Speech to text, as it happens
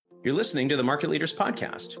You're listening to the Market Leaders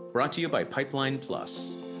Podcast, brought to you by Pipeline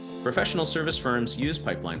Plus. Professional service firms use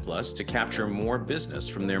Pipeline Plus to capture more business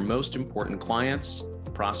from their most important clients,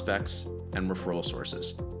 prospects, and referral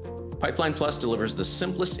sources. Pipeline Plus delivers the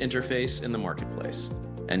simplest interface in the marketplace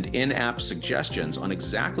and in-app suggestions on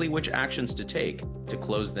exactly which actions to take to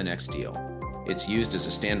close the next deal. It's used as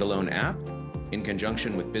a standalone app, in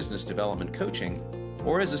conjunction with business development coaching,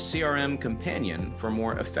 or as a CRM companion for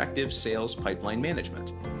more effective sales pipeline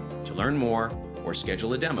management. To learn more or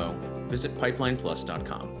schedule a demo, visit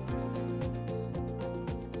pipelineplus.com.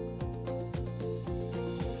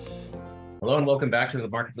 Hello and welcome back to the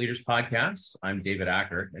Market Leaders Podcast. I'm David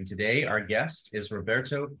Ackert, and today our guest is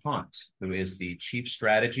Roberto Pont, who is the Chief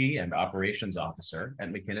Strategy and Operations Officer at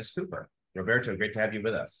McInnes Cooper. Roberto, great to have you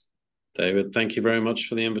with us. David, thank you very much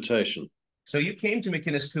for the invitation. So you came to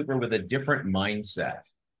McInnes Cooper with a different mindset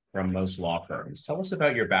from most law firms. Tell us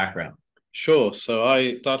about your background. Sure. So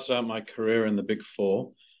I started out my career in the Big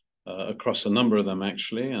Four, across a number of them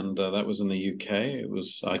actually, and that was in the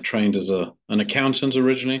UK. I trained as an accountant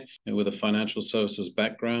originally with a financial services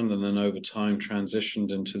background, and then over time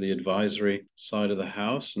transitioned into the advisory side of the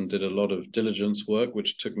house and did a lot of diligence work,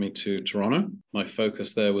 which took me to Toronto. My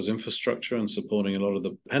focus there was infrastructure and supporting a lot of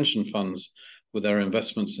the pension funds with our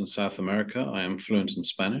investments in South America. I am fluent in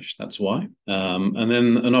Spanish, that's why. And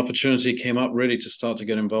then an opportunity came up really to start to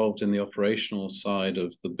get involved in the operational side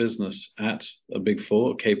of the business at a Big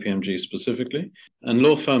Four, KPMG specifically. And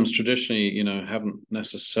law firms traditionally, haven't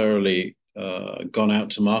necessarily gone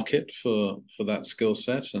out to market for that skill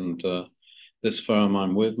set. And this firm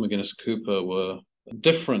I'm with, McInnes Cooper, were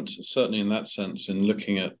different, certainly in that sense, in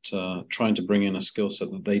looking at trying to bring in a skill set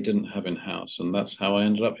that they didn't have in-house. And that's how I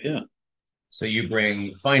ended up here. So you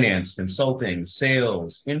bring finance, consulting,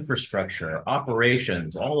 sales, infrastructure,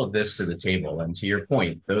 operations, all of this to the table. And to your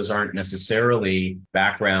point, those aren't necessarily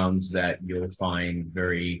backgrounds that you'll find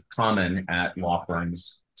very common at law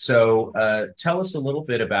firms. So tell us a little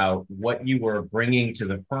bit about what you were bringing to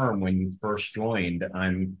the firm when you first joined.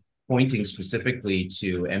 I'm pointing specifically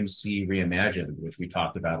to MC Reimagined, which we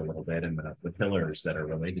talked about a little bit, and the pillars that are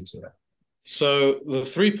related to it. So the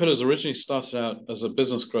three pillars originally started out as a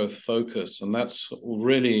business growth focus, and that's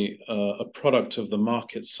really a product of the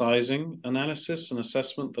market sizing analysis and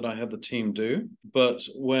assessment that I had the team do. But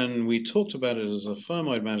when we talked about it as a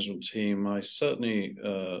firm-wide management team, I certainly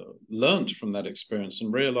learned from that experience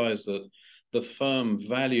and realized that the firm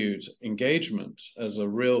valued engagement as a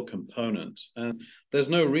real component. And there's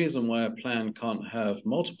no reason why a plan can't have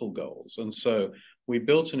multiple goals. And so we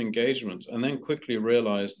built an engagement and then quickly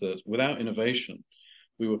realized that without innovation,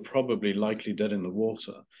 we were probably likely dead in the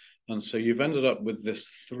water. And so you've ended up with this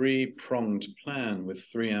three-pronged plan with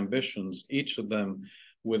three ambitions, each of them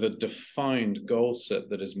with a defined goal set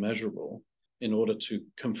that is measurable in order to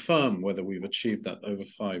confirm whether we've achieved that over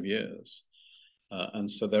 5 years.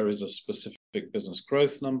 And so there is a specific business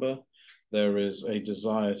growth number. There is a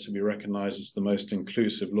desire to be recognized as the most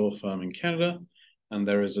inclusive law firm in Canada. And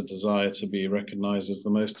there is a desire to be recognized as the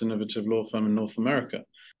most innovative law firm in North America.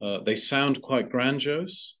 They sound quite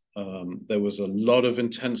grandiose. There was a lot of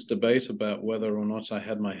intense debate about whether or not I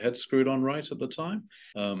had my head screwed on right at the time.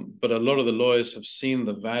 But a lot of the lawyers have seen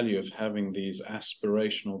the value of having these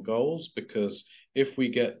aspirational goals, because if we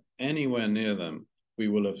get anywhere near them, we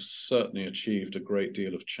will have certainly achieved a great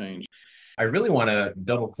deal of change. I really want to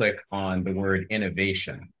double click on the word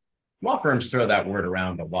innovation. Law firms throw that word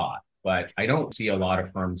around a lot, but I don't see a lot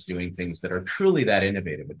of firms doing things that are truly that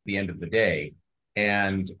innovative at the end of the day.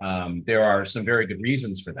 And there are some very good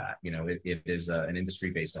reasons for that. It is an industry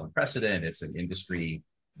based on precedent. It's an industry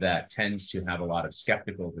that tends to have a lot of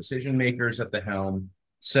skeptical decision makers at the helm.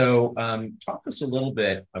 So talk to us a little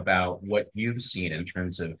bit about what you've seen in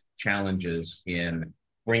terms of challenges in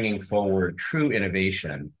bringing forward true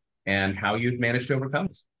innovation and how you've managed to overcome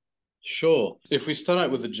this. Sure. If we start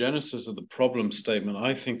out with the genesis of the problem statement,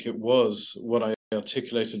 I think it was what I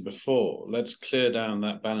articulated before. Let's clear down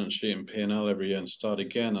that balance sheet and P&L every year and start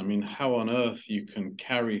again. I mean, how on earth you can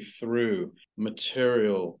carry through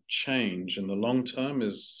material change in the long term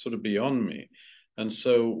is sort of beyond me. And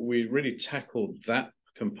so we really tackled that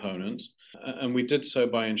component, and we did so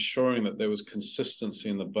by ensuring that there was consistency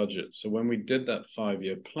in the budget. So when we did that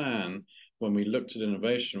 5-year plan, when we looked at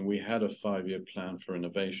innovation, we had a 5-year plan for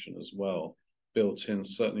innovation as well, built in,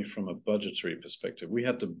 certainly from a budgetary perspective. We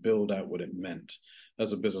had to build out what it meant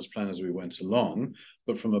as a business plan as we went along.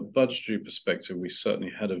 But from a budgetary perspective, we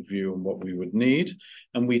certainly had a view on what we would need.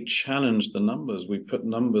 And we challenged the numbers. We put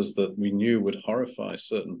numbers that we knew would horrify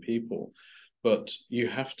certain people. But you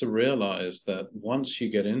have to realize that once you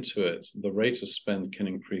get into it, the rate of spend can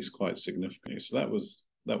increase quite significantly. So that was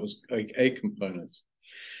That was a component.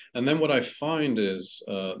 And then what I find is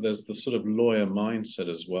there's the sort of lawyer mindset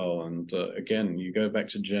as well. And again, you go back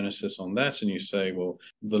to Genesis on that and you say, well,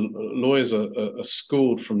 the lawyers are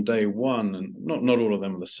schooled from day one, and not all of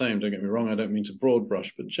them are the same. Don't get me wrong. I don't mean to broad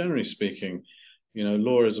brush, but generally speaking,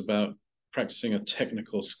 law is about practicing a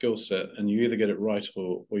technical skill set, and you either get it right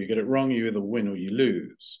or you get it wrong. You either win or you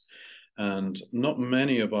lose. And not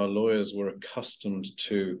many of our lawyers were accustomed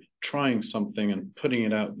to trying something and putting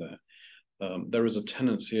it out there. There is a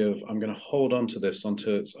tendency of, I'm going to hold on to this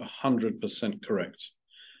until it's 100% correct.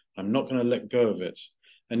 I'm not going to let go of it.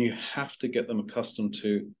 And you have to get them accustomed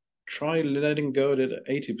to try letting go of it at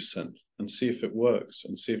 80% and see if it works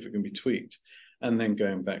and see if it can be tweaked, and then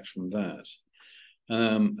going back from that.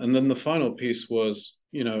 And then the final piece was,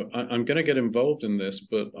 I'm going to get involved in this,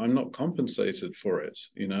 but I'm not compensated for it,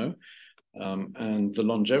 and the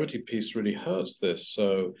longevity piece really hurts this.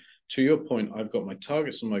 So to your point, I've got my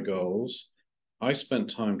targets and my goals. I spent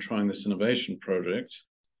time trying this innovation project.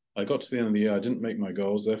 I got to the end of the year, I didn't make my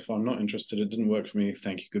goals, therefore I'm not interested. It didn't work for me.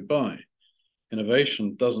 Thank you, goodbye.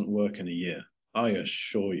 Innovation doesn't work in a year, I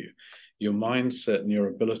assure you. Your mindset and your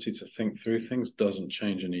ability to think through things doesn't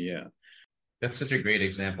change in a year. That's such a great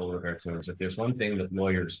example, Roberto. If there's one thing that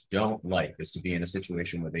lawyers don't like, is to be in a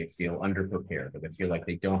situation where they feel underprepared, or they feel like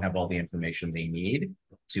they don't have all the information they need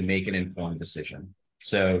to make an informed decision.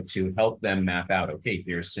 So to help them map out, okay,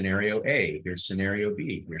 here's scenario A, here's scenario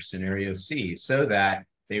B, here's scenario C, so that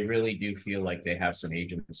they really do feel like they have some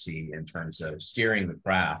agency in terms of steering the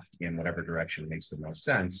craft in whatever direction makes the most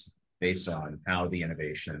sense based on how the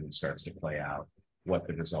innovation starts to play out, what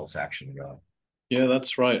the results actually are. Yeah,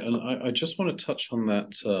 that's right. And I just want to touch on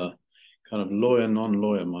that kind of lawyer,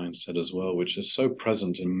 non-lawyer mindset as well, which is so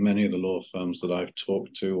present in many of the law firms that I've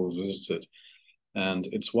talked to or visited. And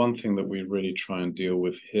it's one thing that we really try and deal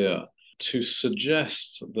with here. To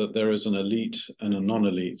suggest that there is an elite and a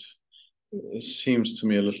non-elite seems to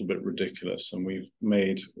me a little bit ridiculous. And we've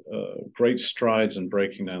made great strides in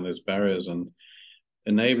breaking down those barriers and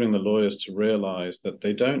enabling the lawyers to realize that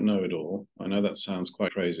they don't know it all. I know that sounds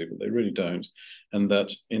quite crazy, but they really don't. And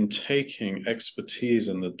that in taking expertise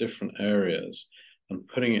in the different areas and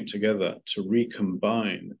putting it together to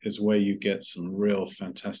recombine is where you get some real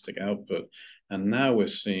fantastic output. And now we're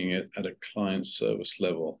seeing it at a client service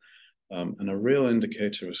level. And a real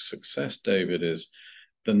indicator of success, David, is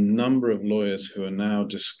the number of lawyers who are now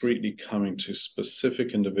discreetly coming to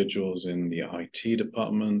specific individuals in the IT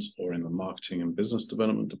department or in the marketing and business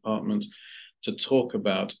development department to talk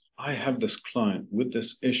about, I have this client with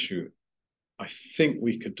this issue. I think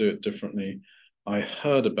we could do it differently. I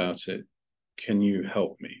heard about it. Can you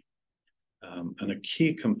help me? And a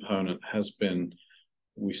key component has been,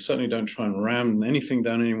 we certainly don't try and ram anything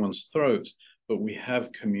down anyone's throat, but we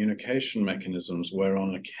have communication mechanisms where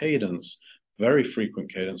on a cadence, very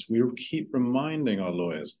frequent cadence, we keep reminding our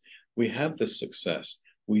lawyers, we had this success,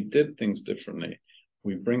 we did things differently.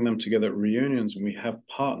 We bring them together at reunions and we have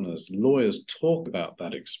partners, lawyers talk about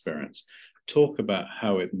that experience, talk about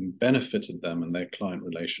how it benefited them and their client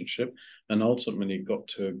relationship, and ultimately got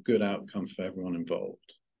to a good outcome for everyone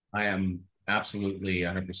involved. I am absolutely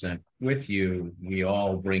 100% with you. We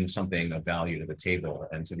all bring something of value to the table,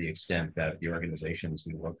 and to the extent that the organizations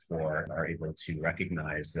we work for are able to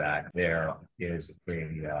recognize that there is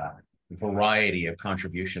a variety of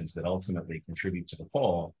contributions that ultimately contribute to the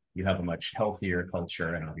whole, you have a much healthier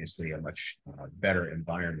culture and obviously a much better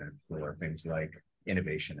environment for things like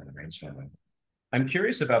innovation and brainstorming. I'm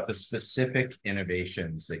curious about the specific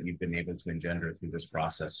innovations that you've been able to engender through this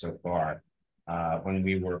process so far. When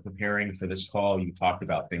we were preparing for this call, you talked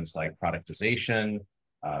about things like productization,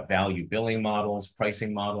 value billing models,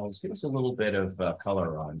 pricing models. Give us a little bit of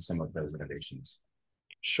color on some of those innovations.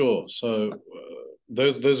 Sure. So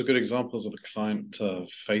those are good examples of the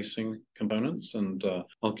client-facing components. And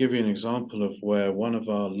I'll give you an example of where one of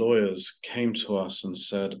our lawyers came to us and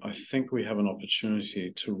said, I think we have an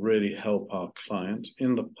opportunity to really help our client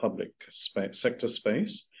in the public sector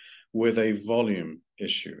space with a volume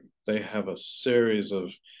issue. They have a series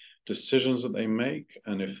of decisions that they make,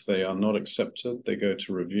 and if they are not accepted, they go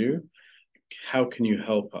to review. How can you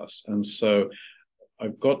help us? And so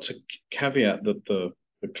I've got to caveat that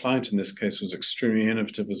the client in this case was extremely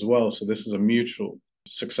innovative as well. So this is a mutual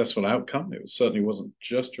successful outcome. It certainly wasn't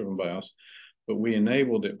just driven by us, but we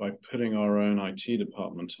enabled it by putting our own IT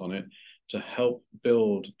department on it to help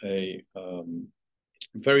build a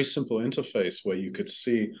very simple interface where you could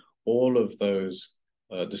see all of those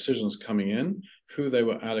decisions coming in, who they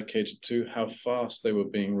were allocated to, how fast they were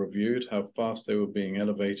being reviewed, how fast they were being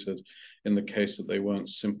elevated in the case that they weren't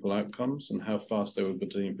simple outcomes, and how fast they were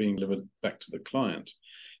being delivered back to the client.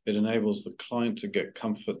 It enables the client to get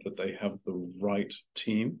comfort that they have the right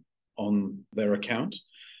team on their account.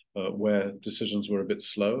 Where decisions were a bit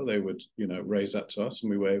slow, they would, raise that to us, and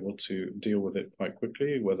we were able to deal with it quite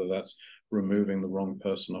quickly, whether that's removing the wrong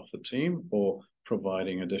person off the team or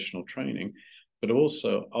providing additional training, but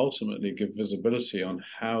also ultimately give visibility on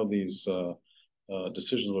how these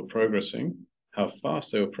decisions were progressing, how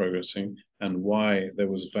fast they were progressing, and why there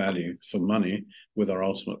was value for money with our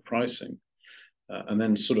ultimate pricing. And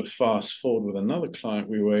then sort of fast forward with another client,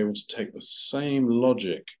 we were able to take the same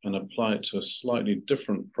logic and apply it to a slightly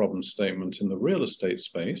different problem statement in the real estate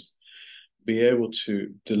space, be able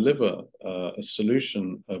to deliver a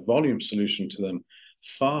solution, a volume solution to them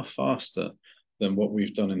far faster than what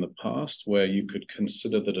we've done in the past, where you could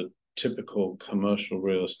consider that a typical commercial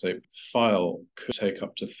real estate file could take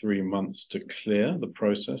up to 3 months to clear the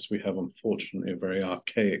process. We have, unfortunately, a very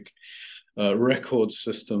archaic record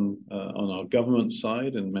system on our government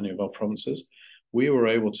side in many of our provinces. We were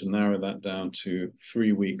able to narrow that down to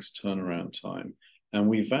 3 weeks turnaround time. And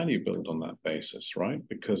we value build on that basis, right?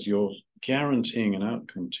 Because you're guaranteeing an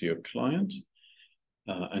outcome to your client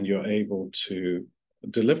and you're able to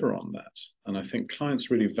deliver on that. And I think clients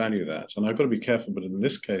really value that. And I've got to be careful, but in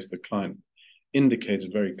this case, the client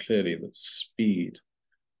indicated very clearly that speed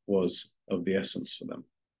was of the essence for them.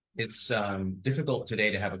 It's difficult today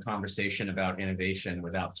to have a conversation about innovation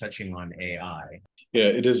without touching on AI. Yeah,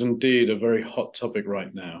 it is indeed a very hot topic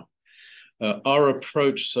right now. Our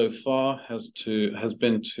approach so far has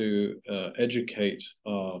been to educate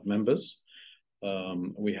our members.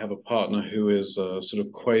 We have a partner who is a sort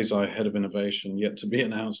of quasi head of innovation, yet to be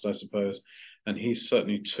announced, I suppose, and he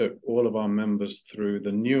certainly took all of our members through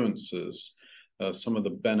the nuances, some of the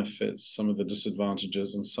benefits, some of the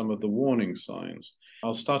disadvantages, and some of the warning signs.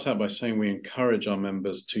 I'll start out by saying we encourage our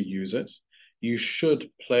members to use it. You should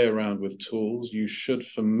play around with tools. You should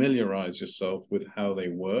familiarize yourself with how they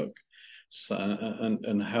work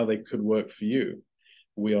and how they could work for you.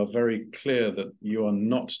 We are very clear that you are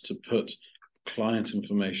not to put client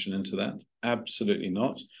information into that. Absolutely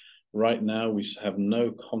not. Right now, we have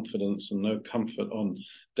no confidence and no comfort on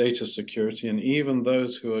data security. And even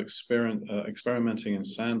those who are experimenting in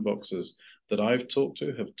sandboxes that I've talked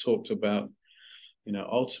to have talked about,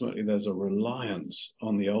 ultimately there's a reliance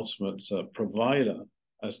on the ultimate provider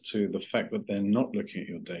as to the fact that they're not looking at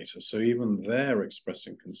your data. So even they're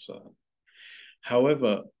expressing concern.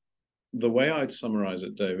 However, the way I'd summarize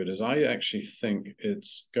it, David, is I actually think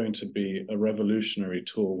it's going to be a revolutionary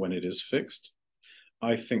tool when it is fixed.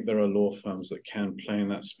 I think there are law firms that can play in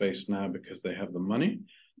that space now because they have the money.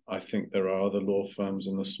 I think there are other law firms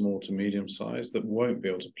in the small to medium size that won't be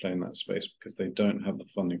able to play in that space because they don't have the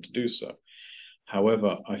funding to do so.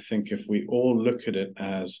 However, I think if we all look at it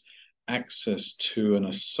as access to an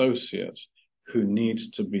associate who needs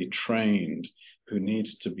to be trained, who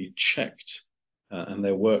needs to be checked, and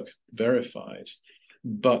their work verified,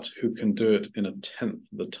 but who can do it in 1/10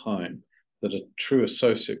 the time that a true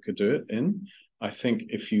associate could do it in, I think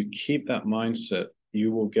if you keep that mindset,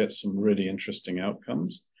 you will get some really interesting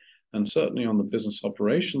outcomes. And certainly on the business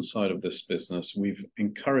operations side of this business, we've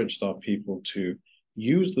encouraged our people to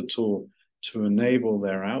use the tool to enable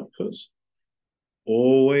their output.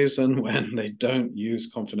 Always and when they don't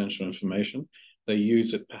use confidential information, they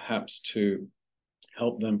use it perhaps to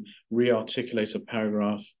help them re-articulate a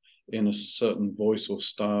paragraph in a certain voice or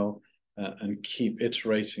style and keep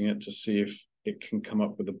iterating it to see if it can come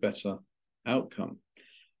up with a better outcome.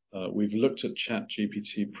 We've looked at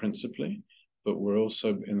ChatGPT principally, but we're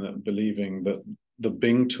also believing that the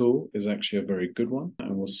Bing tool is actually a very good one,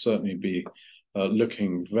 and we'll certainly be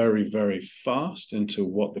looking very, very fast into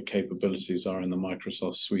what the capabilities are in the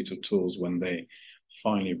Microsoft suite of tools when they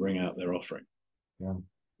finally bring out their offering. Yeah,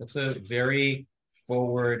 that's a very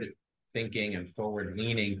forward-thinking and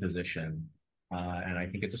forward-leaning position, and I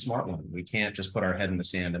think it's a smart one. We can't just put our head in the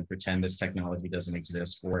sand and pretend this technology doesn't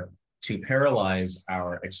exist, or to paralyze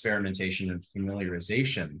our experimentation and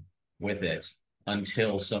familiarization with it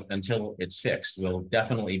until it's fixed. We'll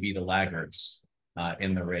definitely be the laggards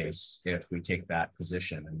in the race if we take that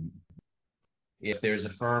position. And if there's a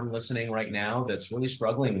firm listening right now that's really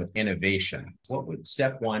struggling with innovation, what would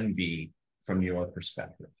step one be from your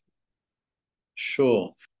perspective?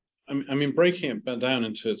 Sure. I mean, breaking it down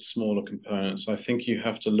into its smaller components, I think you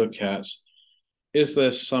have to look at, is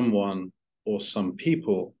there someone or some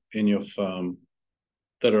people in your firm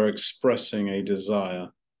that are expressing a desire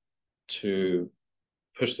to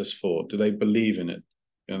push this forward? Do they believe in it?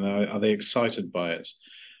 Are they excited by it?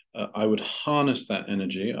 I would harness that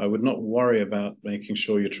energy. I would not worry about making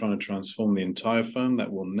sure you're trying to transform the entire firm.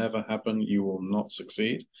 That will never happen. You will not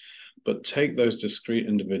succeed. but take those discrete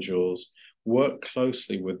individuals, work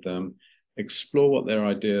closely with them, explore what their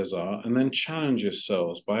ideas are, and then challenge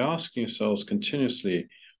yourselves by asking yourselves continuously,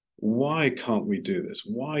 why can't we do this?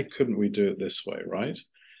 Why couldn't we do it this way, right?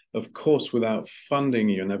 Of course, without funding,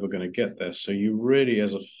 you're never going to get there. So you really,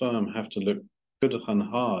 as a firm, have to look good and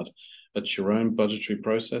hard at your own budgetary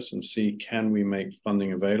process and see, can we make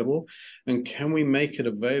funding available? And can we make it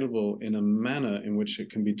available in a manner in which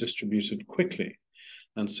it can be distributed quickly?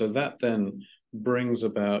 And so that then brings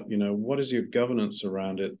about, what is your governance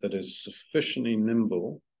around it that is sufficiently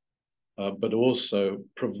nimble, but also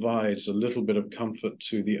provides a little bit of comfort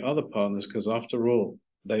to the other partners, because after all,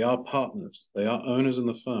 they are partners. They are owners in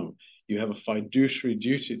the firm. You have a fiduciary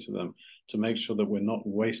duty to them to make sure that we're not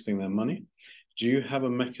wasting their money. Do you have a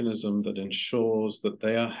mechanism that ensures that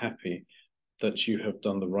they are happy that you have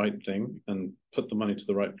done the right thing and put the money to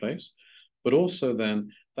the right place? But also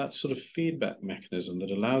then that sort of feedback mechanism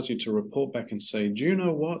that allows you to report back and say, do you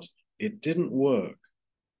know what? It didn't work,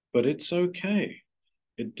 but it's okay.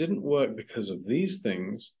 It didn't work because of these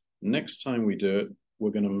things. Next time we do it,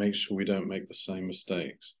 we're going to make sure we don't make the same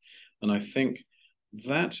mistakes. And I think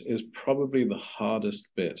that is probably the hardest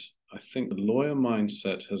bit. I think the lawyer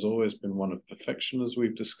mindset has always been one of perfection, as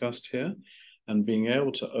we've discussed here, and being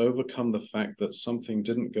able to overcome the fact that something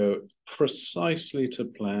didn't go precisely to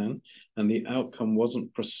plan and the outcome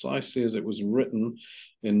wasn't precisely as it was written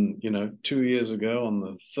in, 2 years ago on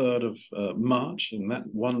the 3rd of March in that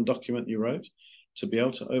one document you wrote. To be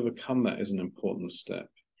able to overcome that is an important step.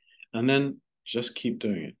 And then just keep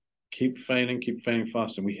doing it. Keep failing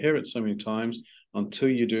fast. And we hear it so many times. Until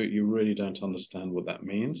you do it, you really don't understand what that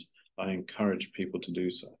means. I encourage people to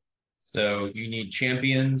do so. So you need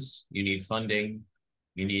champions, you need funding,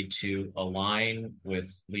 you need to align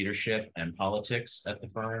with leadership and politics at the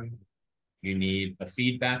firm. You need a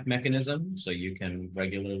feedback mechanism so you can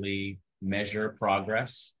regularly measure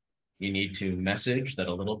progress. You need to message that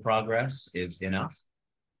a little progress is enough,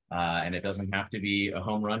 and it doesn't have to be a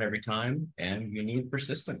home run every time, and you need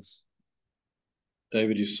persistence.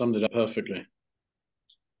 David, you summed it up perfectly.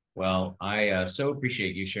 Well, I so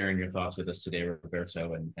appreciate you sharing your thoughts with us today,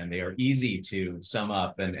 Roberto, and they are easy to sum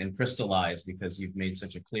up and crystallize because you've made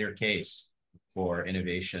such a clear case for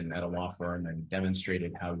innovation at a law firm and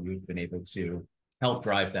demonstrated how you've been able to help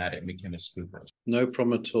drive that at McInnes Cooper. No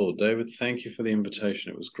problem at all. David, thank you for the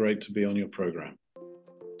invitation. It was great to be on your program.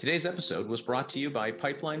 Today's episode was brought to you by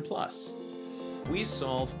Pipeline Plus. We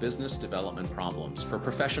solve business development problems for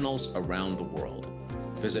professionals around the world.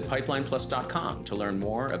 Visit pipelineplus.com to learn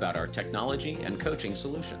more about our technology and coaching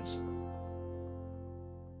solutions.